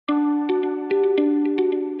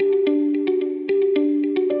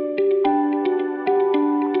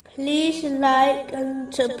like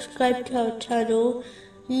and subscribe to our channel.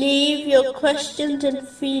 Leave your questions and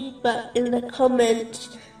feedback in the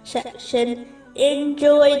comments section.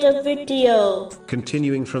 Enjoy the video.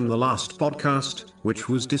 Continuing from the last podcast, which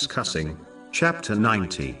was discussing chapter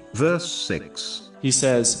 90, verse 6. He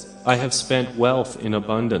says, I have spent wealth in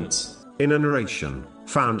abundance. In a narration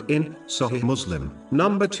found in Sahih Muslim,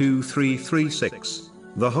 number 2336,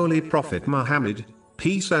 the Holy Prophet Muhammad,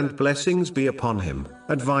 peace and blessings be upon him,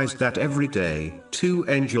 advised that every day 2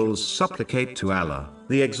 angels supplicate to Allah,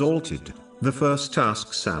 the Exalted. The first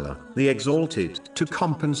asks Allah, the Exalted, to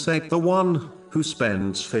compensate the one who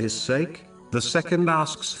spends for his sake. The second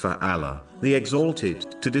asks for Allah, the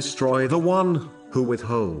Exalted, to destroy the one who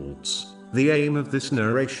withholds. The aim of this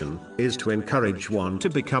narration is to encourage one to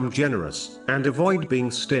become generous and avoid being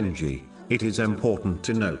stingy. It is important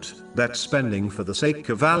to note that spending for the sake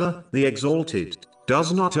of Allah, the Exalted,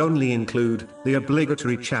 does not only include the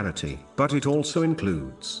obligatory charity, but it also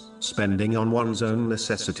includes spending on one's own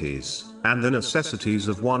necessities and the necessities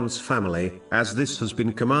of one's family, as this has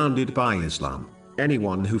been commanded by Islam.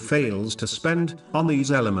 Anyone who fails to spend on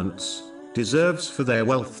these elements deserves for their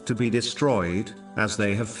wealth to be destroyed, as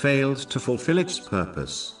they have failed to fulfill its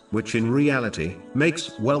purpose, which in reality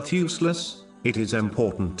makes wealth useless. It is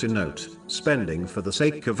important to note, spending for the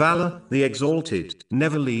sake of Allah, the Exalted,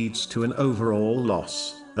 never leads to an overall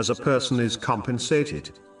loss, as a person is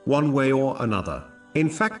compensated one way or another. In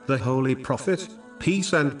fact, the Holy Prophet,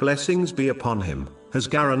 peace and blessings be upon him, has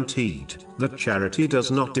guaranteed that charity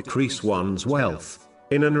does not decrease one's wealth.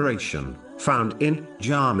 In a narration found in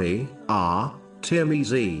Jami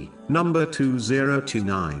Tirmizi, number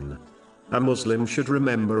 2029, a Muslim should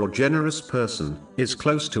remember a generous person is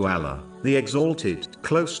close to Allah, the Exalted,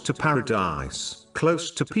 close to paradise,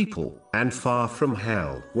 close to people, and far from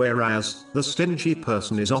hell, whereas the stingy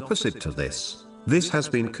person is opposite to this. This has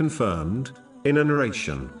been confirmed in a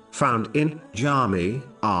narration found in Jami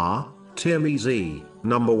Tirmizi,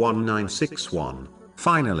 number 1961.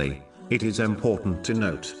 Finally, it is important to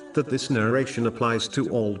note that this narration applies to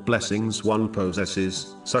all blessings one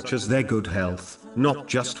possesses, such as their good health, not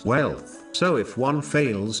just wealth. So if one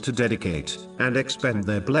fails to dedicate and expend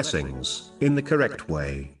their blessings in the correct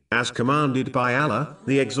way, as commanded by Allah,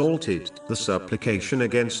 the Exalted, the supplication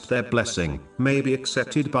against their blessing may be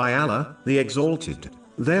accepted by Allah, the Exalted.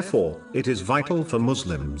 Therefore, it is vital for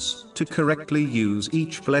Muslims to correctly use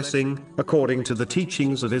each blessing according to the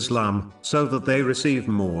teachings of Islam, so that they receive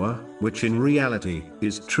more, which in reality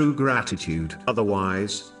is true gratitude.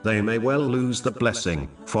 Otherwise, they may well lose the blessing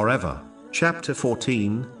forever. Chapter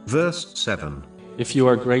 14, verse 7. If you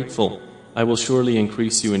are grateful, I will surely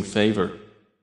increase you in favor.